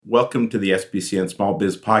Welcome to the SBCN Small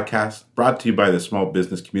Biz Podcast, brought to you by the Small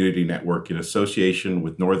Business Community Network in association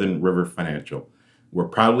with Northern River Financial. We're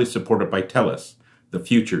proudly supported by TELUS. The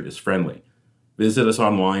future is friendly. Visit us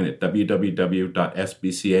online at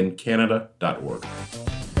www.sbcncanada.org.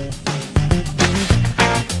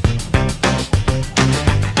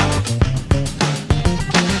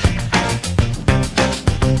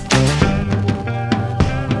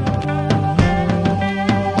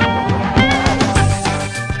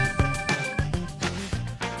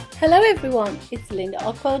 Hello everyone, it's Linda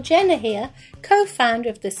Ockwell-Jenner here, co-founder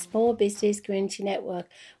of the Small Business Community Network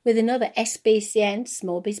with another SBCN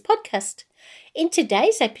Small Biz podcast. In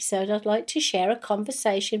today's episode, I'd like to share a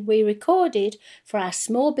conversation we recorded for our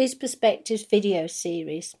Small Biz Perspectives video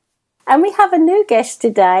series. And we have a new guest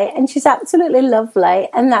today, and she's absolutely lovely,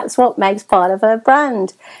 and that's what makes part of her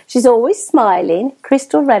brand. She's always smiling,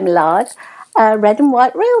 Crystal Remillard, Red and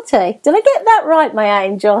White Realty. Did I get that right, my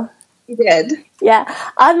angel? You did. Yeah,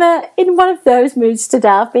 I'm in one of those moods today.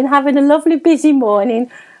 I've been having a lovely busy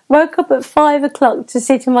morning, woke up at 5 o'clock to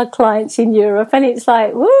see to my clients in Europe, and it's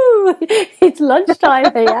like, woo, it's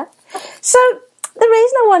lunchtime here. So the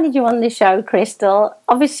reason I wanted you on the show, Crystal,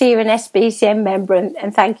 obviously you're an SBCN member,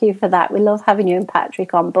 and thank you for that. We love having you and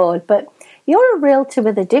Patrick on board, but you're a realtor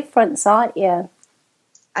with a difference, aren't you?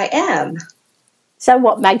 I am. So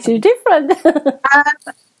what makes you different?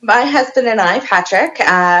 My husband and I, Patrick,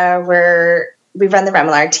 we run the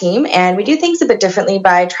Remillard team, and we do things a bit differently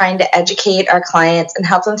by trying to educate our clients and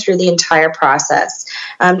help them through the entire process.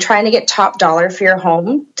 Trying to get top dollar for your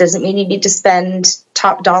home doesn't mean you need to spend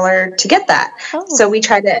top dollar to get that. Oh. So we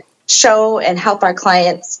try to show and help our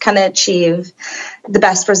clients kind of achieve the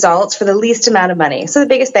best results for the least amount of money. So the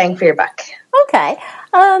biggest bang for your buck. Okay.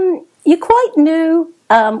 You're quite new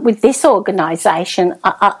with this organisation.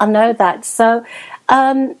 I know that. So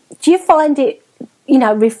do you find it,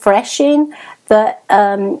 refreshing that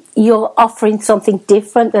you're offering something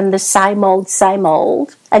different than the same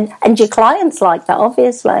old? And your clients like that,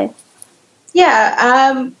 obviously.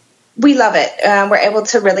 Yeah, we love it. We're able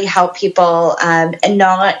to really help people and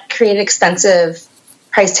not create an expensive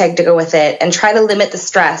price tag to go with it, and try to limit the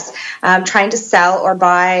stress. Trying to sell or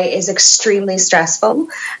buy is extremely stressful.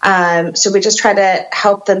 So we just try to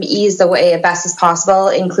help them ease the way as best as possible,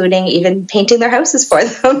 including even painting their houses for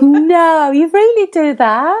them. No, you really do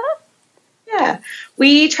that? Yeah,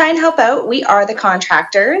 we try and help out. We are the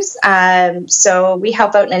contractors, so we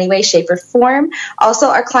help out in any way, shape, or form. Also,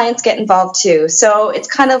 our clients get involved too. So it's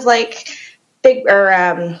kind of like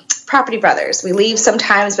Property Brothers. We leave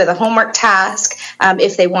sometimes with a homework task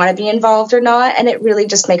if they want to be involved or not, and it really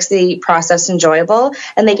just makes the process enjoyable,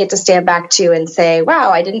 and they get to stand back too and say,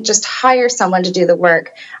 wow, I didn't just hire someone to do the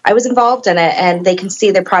work, I was involved in it, and they can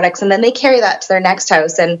see their products, and then they carry that to their next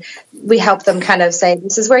house, and we help them kind of say,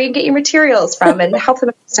 this is where you get your materials from, and help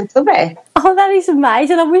them step the way. Oh, that is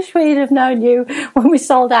amazing. I wish we'd have known you when we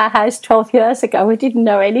sold our house 12 years ago. We didn't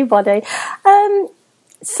know anybody.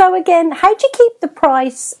 So again, how do you keep the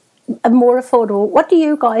price more affordable? What do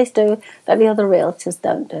you guys do that the other realtors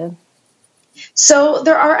don't do? So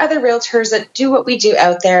there are other realtors that do what we do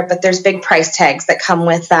out there, but there's big price tags that come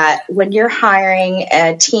with that. When you're hiring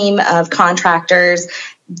a team of contractors,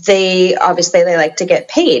 they like to get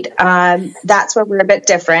paid. That's where we're a bit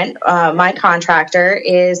different. My contractor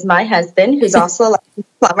is my husband, who's also a licensed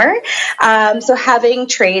plumber. So having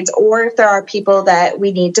trades, or if there are people that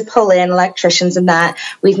we need to pull in, electricians and that,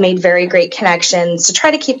 we've made very great connections to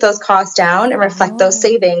try to keep those costs down and reflect those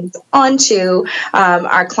savings onto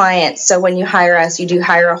our clients. So when you hire us, you do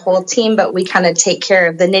hire a whole team, but we kind of take care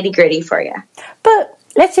of the nitty gritty for you. But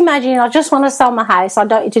let's imagine I just want to sell my house. I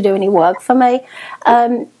don't need to do any work for me.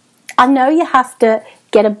 I know you have to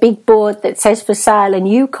get a big board that says for sale, and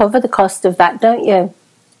you cover the cost of that, don't you?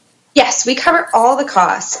 Yes, we cover all the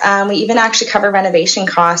costs. We even actually cover renovation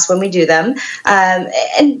costs when we do them.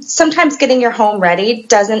 And sometimes getting your home ready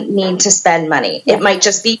doesn't need to spend money. It might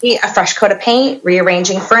just be a fresh coat of paint,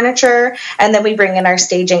 rearranging furniture, and then we bring in our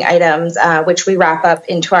staging items, which we wrap up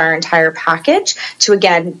into our entire package to,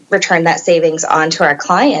 again, return that savings onto our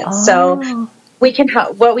clients. Oh. So we can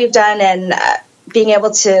what we've done, and being able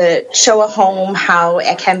to show a home how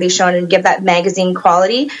it can be shown and give that magazine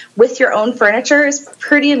quality with your own furniture is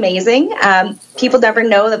pretty amazing. People never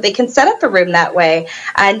know that they can set up a room that way,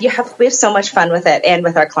 and we have so much fun with it and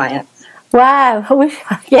with our clients. Wow,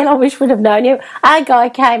 I wish we'd have known you. Our guy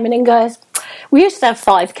came in and goes, we used to have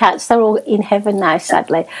 5 cats, they're all in heaven now,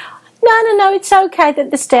 sadly. No, it's okay that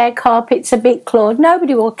the stair carpet's a bit clawed.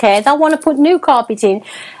 Nobody will care. They'll want to put new carpet in.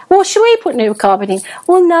 Well, should we put new carpet in?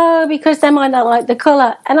 Well, no, because they might not like the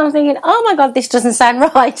colour. And I'm thinking, oh my God, this doesn't sound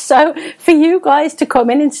right. So for you guys to come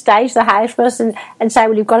in and stage the house for us and say,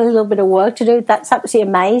 well, you've got a little bit of work to do, that's absolutely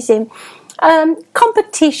amazing.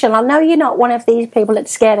 Competition. I know you're not one of these people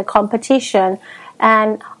that's scared of competition.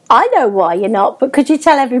 And I know why you're not, but could you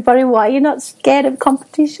tell everybody why you're not scared of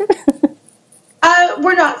competition?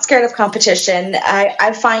 We're not scared of competition.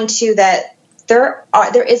 I find too that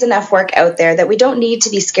there is enough work out there that we don't need to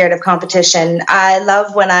be scared of competition. I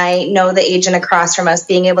love when I know the agent across from us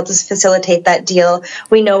being able to facilitate that deal.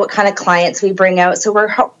 We know what kind of clients we bring out, so we're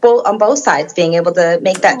on both sides being able to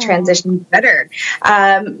make that transition better.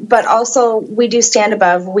 But also, we do stand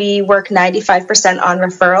above. We work 95% on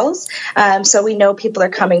referrals, so we know people are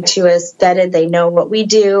coming to us vetted. They know what we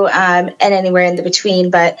do, and anywhere in the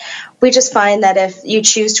between. But we just find that if you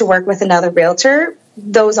choose to work with another realtor,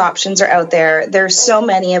 those options are out there. There's so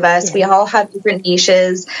many of us. Yeah. We all have different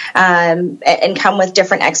niches and come with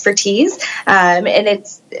different expertise. And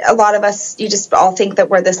it's a lot of us, you just all think that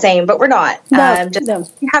we're the same, but we're not. No.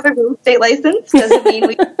 You have a real estate license doesn't mean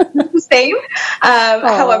we're the same.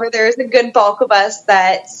 However, there's a good bulk of us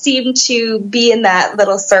that seem to be in that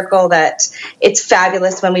little circle that it's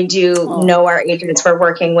fabulous when we do know our agents we're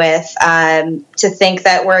working with. To think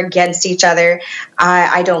that we're against each other,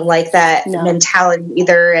 I don't like that mentality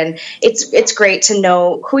either. And it's great to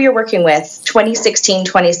know who you're working with. 2016,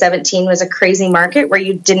 2017 was a crazy market where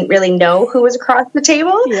you didn't really know who was across the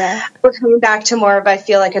table. Yeah. We're coming back to more of, I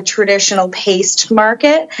feel like, a traditional paced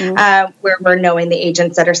market where we're knowing the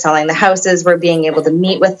agents that are selling the houses. We're being able to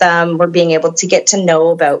meet with them. We're being able to get to know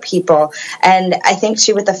about people. And I think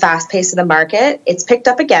too, with the fast pace of the market, it's picked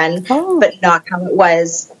up again, but not how it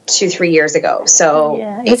was 2-3 years ago. So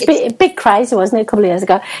it's a bit crazy, wasn't it, a couple of years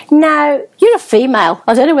ago? Now, you're a female.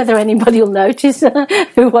 I don't know whether anybody will notice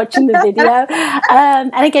who watching the video.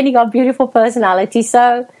 And again, you got a beautiful personality.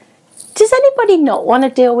 So does anybody not want to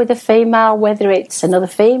deal with a female, whether it's another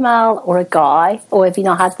female or a guy, or have you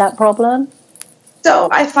not had that problem? So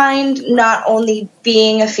I find not only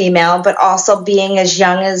being a female, but also being as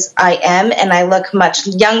young as I am, and I look much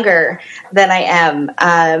younger than I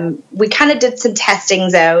am. We kind of did some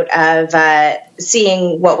testings out of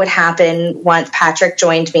seeing what would happen once Patrick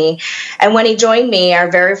joined me. And when he joined me,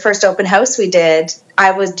 our very first open house we did,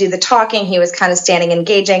 I would do the talking, he was kind of standing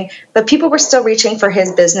engaging, but people were still reaching for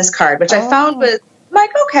his business card, which I found was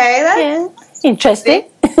like, okay, that's interesting.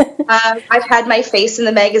 I've had my face in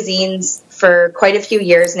the magazines for quite a few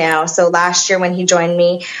years now. So last year when he joined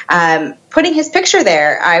me, putting his picture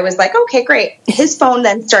there, I was like, okay, great. His phone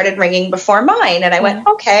then started ringing before mine. And I went,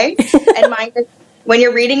 okay. And mine, when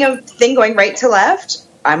you're reading a thing going right to left,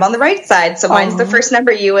 I'm on the right side. So mine's the first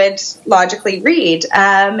number you would logically read.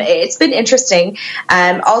 It's been interesting.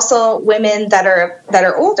 Also, women that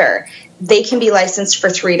are older, they can be licensed for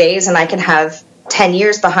 3 days and I can have 10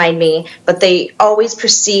 years behind me, but they always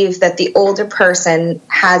perceive that the older person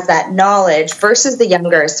has that knowledge versus the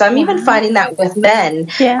younger. So I'm even finding that with men.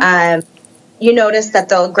 Yeah. You notice that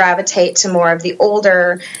they'll gravitate to more of the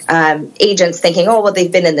older agents thinking, oh, well,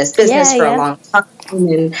 they've been in this business for a long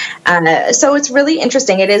time. And so it's really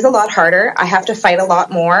interesting. It is a lot harder. I have to fight a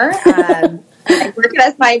lot more. I work it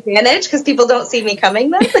as my advantage because people don't see me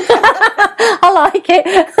coming then. I like it.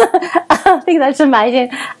 I think that's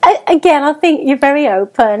amazing. Again, I think you're very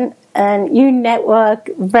open and you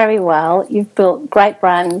network very well. You've built great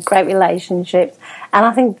brand, great relationships. And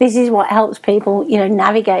I think this is what helps people,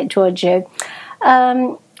 navigate towards you.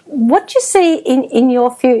 What do you see in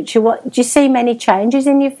your future? Do you see many changes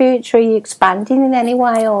in your future? Are you expanding in any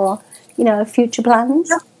way or, future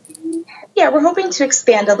plans? Yeah, we're hoping to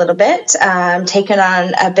expand a little bit, taking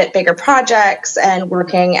on a bit bigger projects and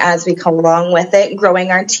working as we come along with it,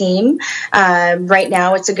 growing our team. Right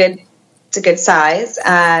now, it's a good size,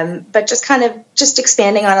 but just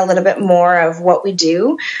expanding on a little bit more of what we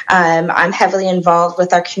do. I'm heavily involved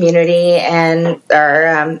with our community and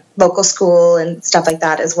our local school and stuff like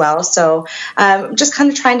that as well. So just kind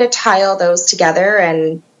of trying to tie all those together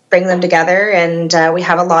and bring them together, and we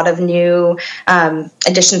have a lot of new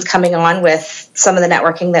additions coming on with some of the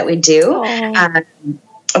networking that we do.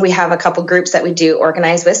 We have a couple groups that we do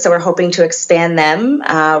organize with, so we're hoping to expand them.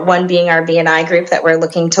 One being our BNI group that we're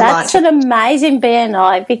looking to launch. That's an amazing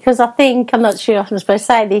BNI, because I think, I'm not sure if I'm supposed to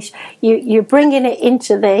say this, you're bringing it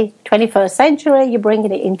into the 21st century, you're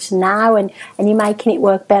bringing it into now, and you're making it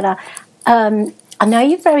work better. I know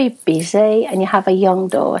you're very busy and you have a young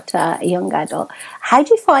daughter, a young adult. How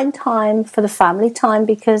do you find time for the family time?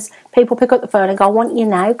 Because people pick up the phone and go, I want you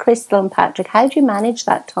now, Crystal and Patrick. How do you manage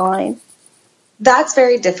that time? That's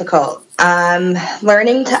very difficult.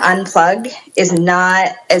 Learning to unplug is not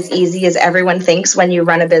as easy as everyone thinks when you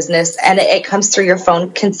run a business, and it comes through your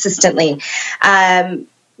phone consistently.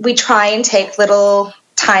 We try and take little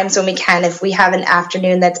times when we can. If we have an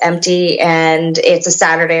afternoon that's empty and it's a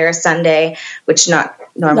Saturday or a Sunday, which not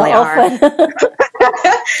normally are.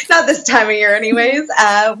 Not this time of year anyways.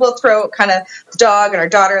 We'll throw kind of the dog and our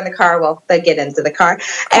daughter in the car. Well, they get into the car.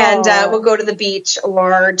 And we'll go to the beach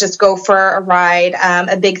or just go for a ride.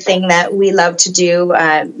 A big thing that we love to do,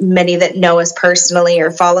 many that know us personally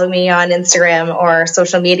or follow me on Instagram or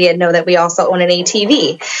social media know that we also own an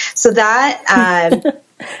ATV. So that...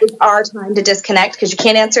 it's our time to disconnect because you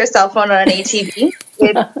can't answer a cell phone on an ATV.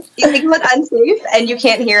 It can look unsafe and you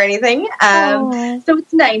can't hear anything. So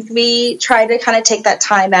it's nice. We try to kind of take that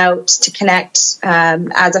time out to connect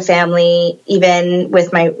as a family, even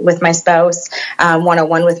with my spouse,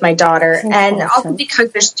 one-on-one with my daughter. And also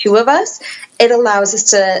because there's two of us, it allows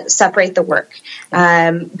us to separate the work.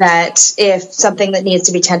 That if something that needs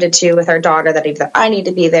to be tended to with our daughter, that either I need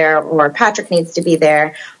to be there or Patrick needs to be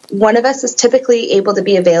there, one of us is typically able to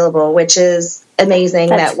be available, which is amazing.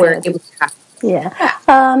 That's that we're able to have. Yeah.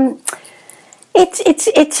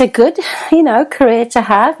 It's a good, career to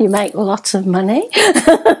have. You make lots of money.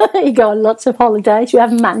 You go on lots of holidays. You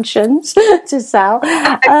have mansions to sell.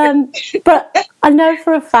 But I know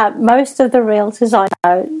for a fact most of the realtors I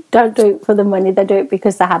know don't do it for the money. They do it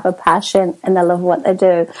because they have a passion and they love what they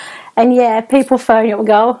do. And yeah, people phone you and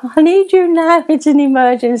go, I need you now. It's an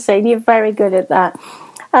emergency. And you're very good at that.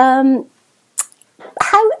 How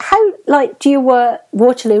do you work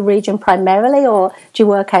Waterloo region primarily, or do you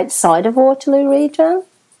work outside of Waterloo region?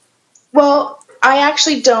 Well, I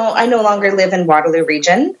actually don't. I no longer live in Waterloo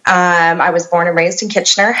region. I was born and raised in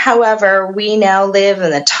Kitchener. However, we now live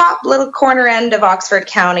in the top little corner end of Oxford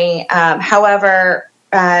County. However,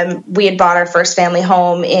 we had bought our first family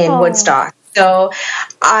home in Woodstock. So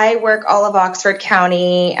I work all of Oxford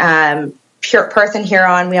County, Perth and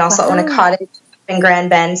Huron. We also own a cottage in Grand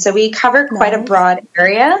Bend. So we cover quite a broad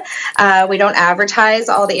area. We don't advertise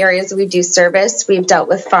all the areas that we do service. We've dealt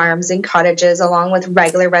with farms and cottages along with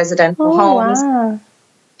regular residential homes. Wow.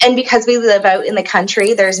 And because we live out in the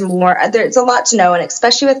country, there's a lot to know, and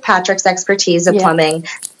especially with Patrick's expertise of plumbing,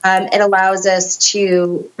 it allows us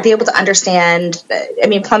to be able to understand,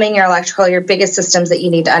 plumbing or electrical, your biggest systems that you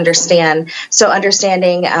need to understand. So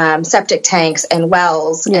understanding septic tanks and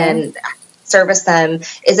wells and service them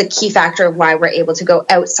is a key factor of why we're able to go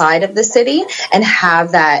outside of the city and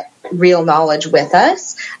have that real knowledge with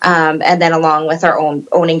us, and then along with our own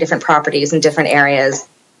owning different properties in different areas.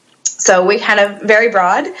 So we kind of very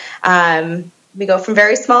broad. We go from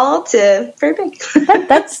very small to very big.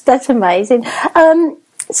 That's amazing.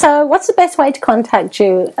 So what's the best way to contact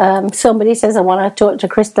you? Somebody says, I want to talk to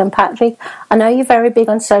Crystal and Patrick. I know you're very big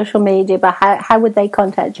on social media, but how would they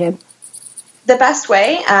contact you? The best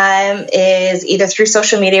way is either through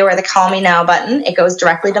social media or the Call Me Now button. It goes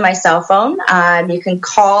directly to my cell phone. You can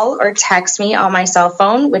call or text me on my cell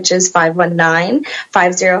phone, which is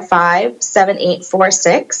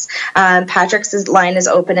 519-505-7846. Patrick's line is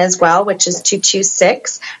open as well, which is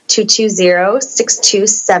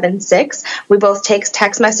 226-220-6276. We both take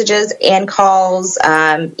text messages and calls,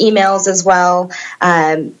 emails as well.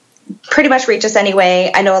 Pretty much reach us anyway.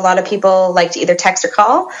 I know a lot of people like to either text or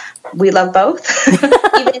call. We love both.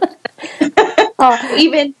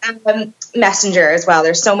 even Messenger as well.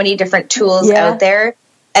 There's so many different tools out there,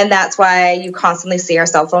 and that's why you constantly see our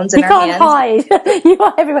cell phones in our hands. You can't hide. You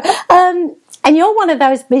are everywhere. And you're one of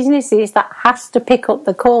those businesses that has to pick up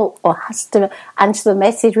the call or has to answer the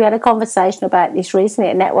message. We had a conversation about this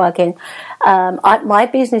recently at networking. My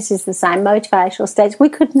business is the same, Motivational States. We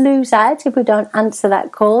could lose out if we don't answer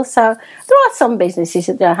that call. So there are some businesses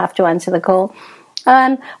that don't have to answer the call.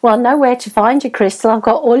 Well, I know where to find you, Crystal. I've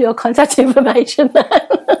got all your contact information now.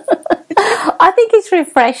 I think it's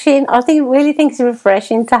refreshing. Really think it's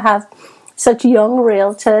refreshing to have such young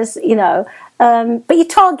realtors, but your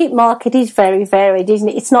target market is very varied, isn't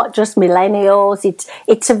it? It's not just millennials.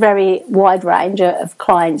 It's a very wide range of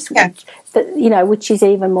clients, which is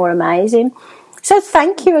even more amazing. So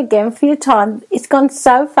thank you again for your time. It's gone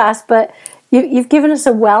so fast, but you've given us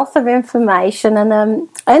a wealth of information, and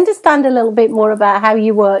I understand a little bit more about how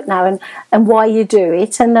you work now and why you do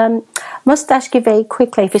it. And must ask you very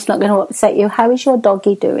quickly, if it's not going to upset you, how is your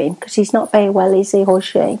doggy doing? Because he's not very well, is he or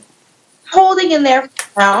she? Holding in there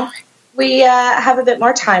now. We have a bit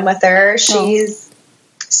more time with her. She's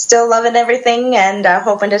still loving everything and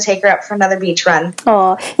hoping to take her up for another beach run.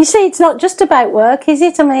 Oh, you see, it's not just about work, is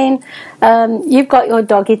it? I mean, you've got your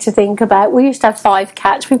doggy to think about. We used to have 5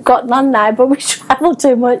 cats. We've got none now, but we travel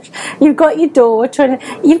too much. You've got your daughter,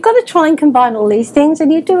 and you've got to try and combine all these things,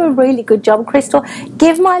 and you do a really good job, Crystal.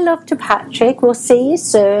 Give my love to Patrick. We'll see you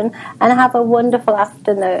soon, and have a wonderful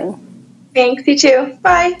afternoon. Thanks, you too.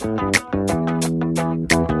 Bye.